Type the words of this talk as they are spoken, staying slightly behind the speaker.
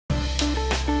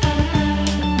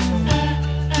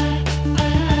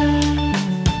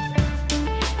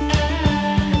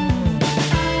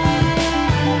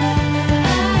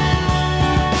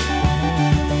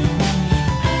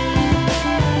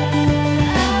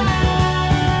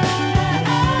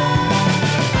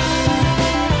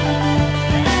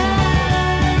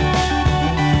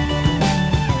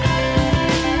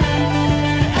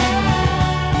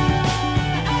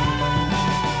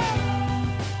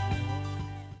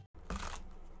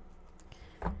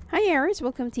Hi Aries,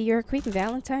 welcome to your quick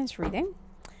Valentine's reading.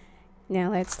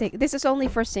 Now let's take, this is only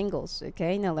for singles,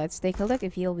 okay? Now let's take a look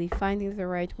if you'll be finding the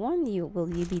right one. Will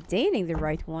you be dating the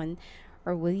right one?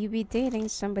 Or will you be dating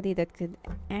somebody that could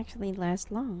actually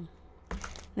last long?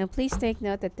 Now please take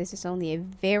note that this is only a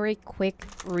very quick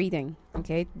reading,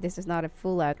 okay? This is not a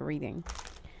full out reading.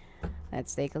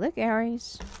 Let's take a look,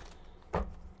 Aries.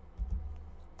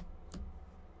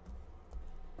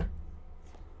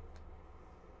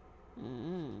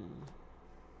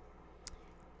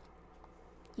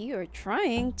 You are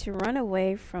trying to run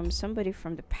away from somebody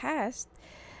from the past,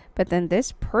 but then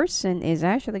this person is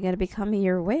actually going to be coming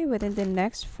your way within the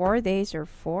next 4 days or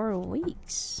 4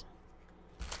 weeks.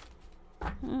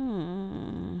 But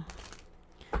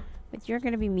you're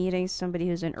going to be meeting somebody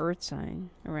who's an earth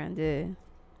sign around the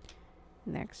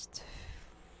next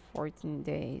 14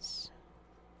 days.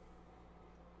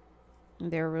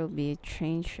 There will be a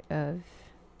change of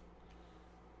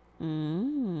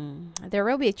there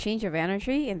will be a change of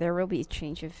energy, and there will be a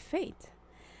change of fate.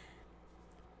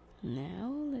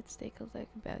 Now let's take a look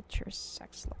about your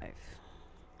sex life.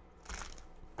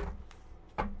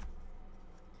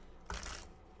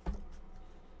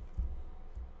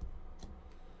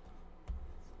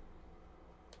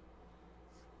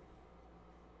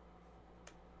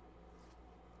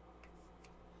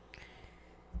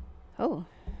 Oh.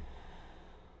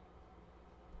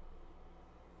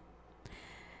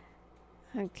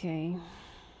 Okay.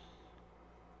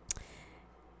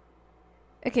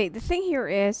 Okay, the thing here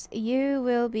is you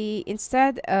will be,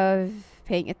 instead of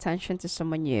paying attention to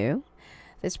someone new,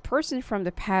 this person from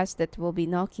the past that will be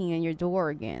knocking on your door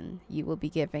again, you will be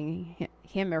giving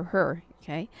him or her,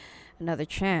 okay, another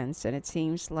chance. And it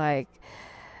seems like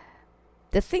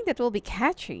the thing that will be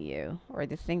catching you, or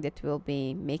the thing that will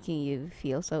be making you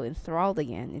feel so enthralled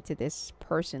again into this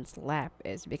person's lap,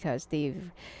 is because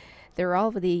they're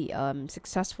already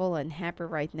successful and happy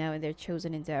right now in their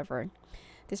chosen endeavor.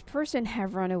 This person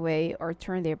have run away or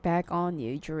turned their back on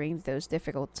you during those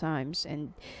difficult times,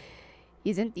 and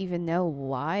you didn't even know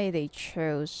why they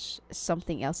chose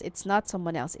something else. It's not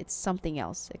someone else, it's something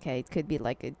else, okay? It could be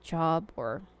like a job,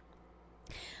 or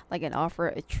like an offer,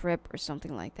 a trip, or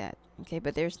something like that, okay?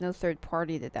 But there's no third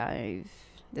party that I've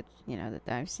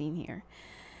seen here.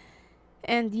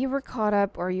 And you were caught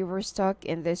up, or you were stuck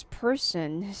in this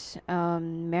person's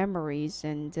memories,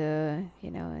 and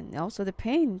and also the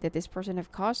pain that this person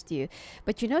have caused you.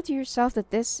 But you know to yourself that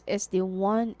this is the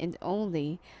one and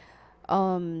only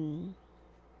soulmate,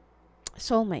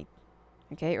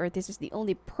 okay? Or this is the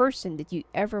only person that you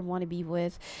ever want to be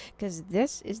with, because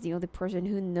this is the only person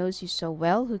who knows you so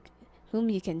well, whom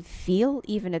you can feel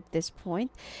even at this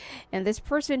point. And this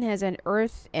person has an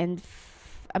earth and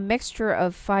a mixture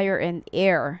of fire and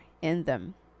air in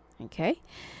them, okay?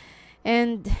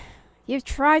 And you've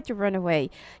tried to run away,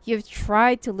 you've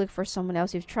tried to look for someone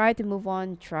else, you've tried to move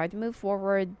on, tried to move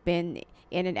forward, been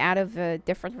in and out of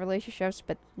different relationships,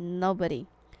 but nobody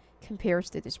compares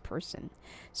to this person.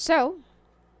 So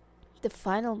the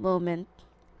final moment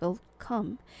will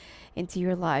come into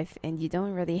your life, and you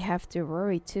don't really have to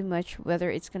worry too much whether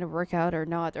it's going to work out or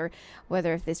not, or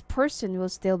whether if this person will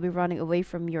still be running away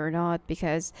from you or not,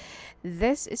 because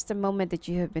this is the moment that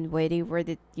you have been waiting, where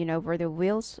the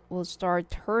wheels will start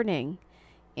turning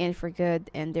in for good,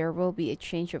 and there will be a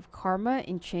change of karma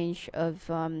and change of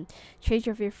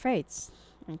your fates,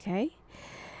 okay?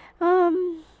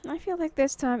 I feel like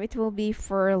this time it will be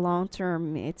for a long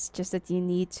term. It's just that you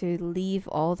need to leave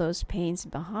all those pains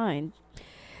behind,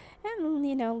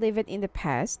 and leave it in the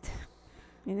past.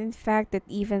 And in fact, that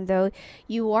even though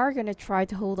you are going to try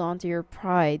to hold on to your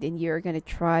pride, and you're going to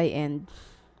try and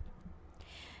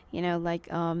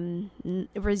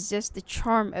resist the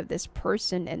charm of this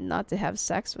person and not to have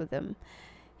sex with him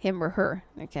or her,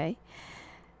 okay?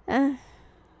 Well,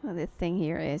 the thing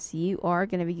here is you are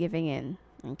going to be giving in,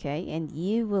 okay? And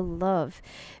you will love,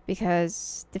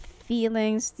 because the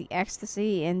feelings, the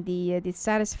ecstasy, and the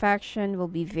satisfaction will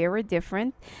be very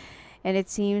different. And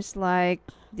it seems like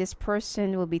this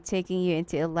person will be taking you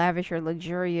into a lavish or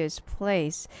luxurious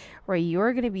place where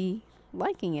you're going to be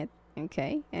liking it,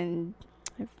 okay? And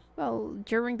well,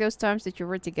 during those times that you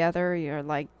were together, you're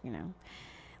like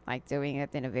doing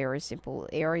it in a very simple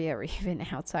area, or even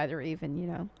outside, or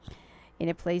even in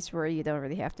a place where you don't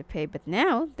really have to pay. But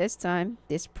now, this time,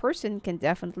 this person can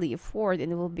definitely afford,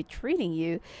 and will be treating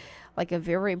you like a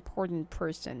very important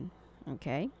person,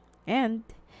 okay? And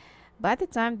by the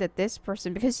time that this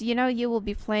person, because you will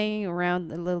be playing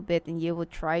around a little bit, and you will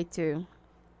try to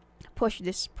push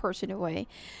this person away,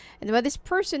 and when this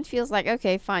person feels like,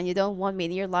 okay, fine, you don't want me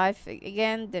in your life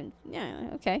again, then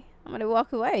yeah, okay, I'm gonna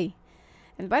walk away.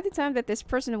 And by the time that this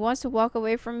person wants to walk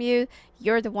away from you,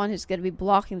 you're the one who's going to be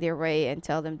blocking their way and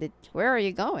tell them that, where are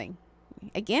you going?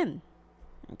 Again.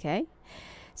 Okay?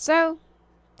 So,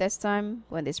 this time,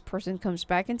 when this person comes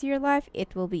back into your life,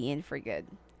 it will be in for good.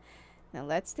 Now,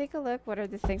 let's take a look. What are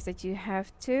the things that you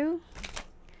have to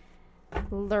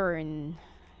learn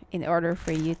in order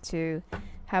for you to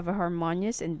have a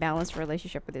harmonious and balanced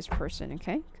relationship with this person,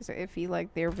 okay? Because I feel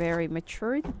like they're very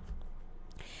matured.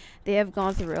 They have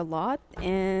gone through a lot,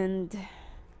 and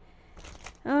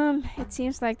it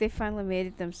seems like they finally made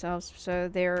it themselves, so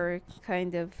they're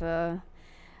kind of a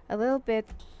little bit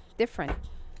different,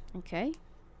 okay?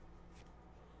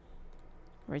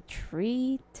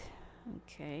 Retreat,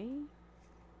 okay.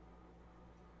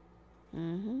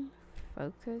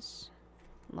 Focus,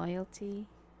 loyalty,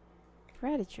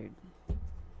 gratitude.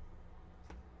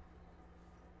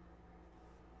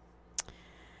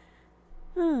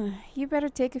 You better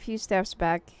take a few steps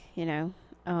back, you know.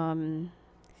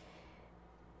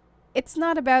 It's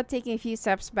not about taking a few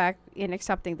steps back in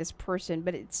accepting this person,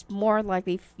 but it's more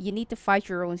likely you need to fight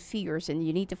your own fears and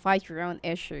you need to fight your own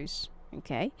issues.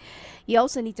 Okay, you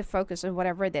also need to focus on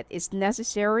whatever that is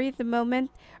necessary at the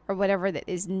moment or whatever that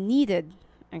is needed.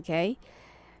 Okay,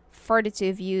 for the two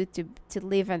of you to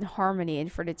live in harmony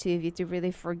and for the two of you to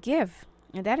really forgive.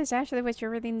 And that is actually what you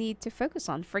really need to focus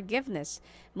on: forgiveness,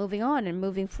 moving on and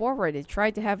moving forward, and try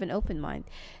to have an open mind.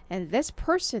 And this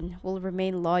person will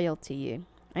remain loyal to you.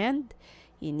 And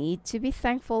you need to be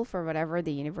thankful for whatever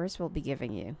the universe will be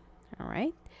giving you. All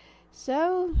right?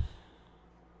 So,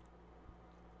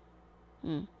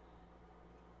 and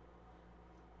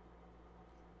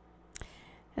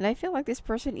I feel like this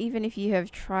person, even if you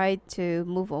have tried to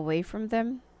move away from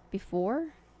them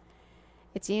before,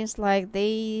 it seems like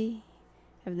they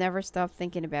have never stopped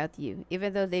thinking about you.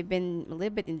 Even though they've been a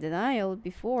little bit in denial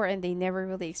before and they never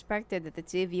really expected that the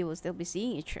two of you will still be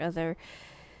seeing each other,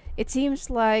 it seems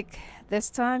like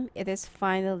this time it is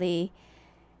finally,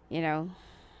 you know,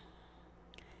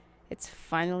 it's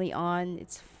finally on.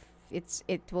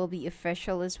 It will be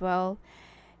official as well.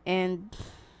 And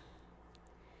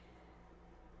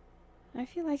I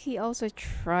feel like he also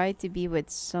tried to be with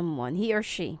someone, he or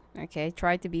she, okay,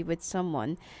 tried to be with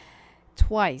someone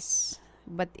twice,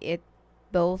 but it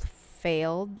both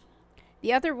failed.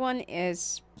 The other one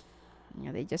is, you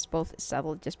know, they just both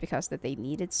settled just because that they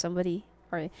needed somebody,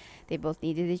 or they both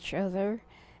needed each other.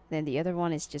 Then the other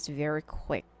one is just very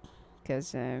quick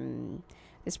because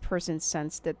this person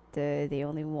sensed that they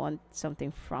only want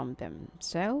something from them.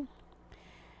 So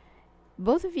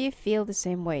both of you feel the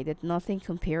same way, that nothing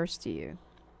compares to you.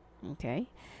 Okay?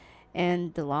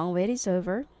 And the long wait is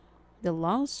over. The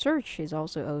long search is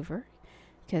also over.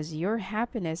 Because your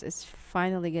happiness is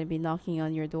finally going to be knocking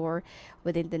on your door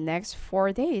within the next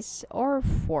 4 days or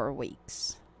 4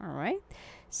 weeks. Alright?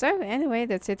 So, anyway,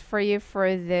 that's it for you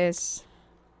for this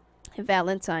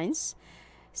Valentine's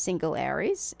single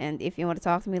Aries. And if you want to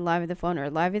talk to me live on the phone or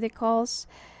live with the calls,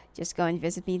 just go and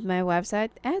visit me at my website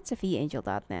at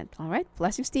sophiaangel.net. Alright?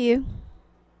 Blessings to you.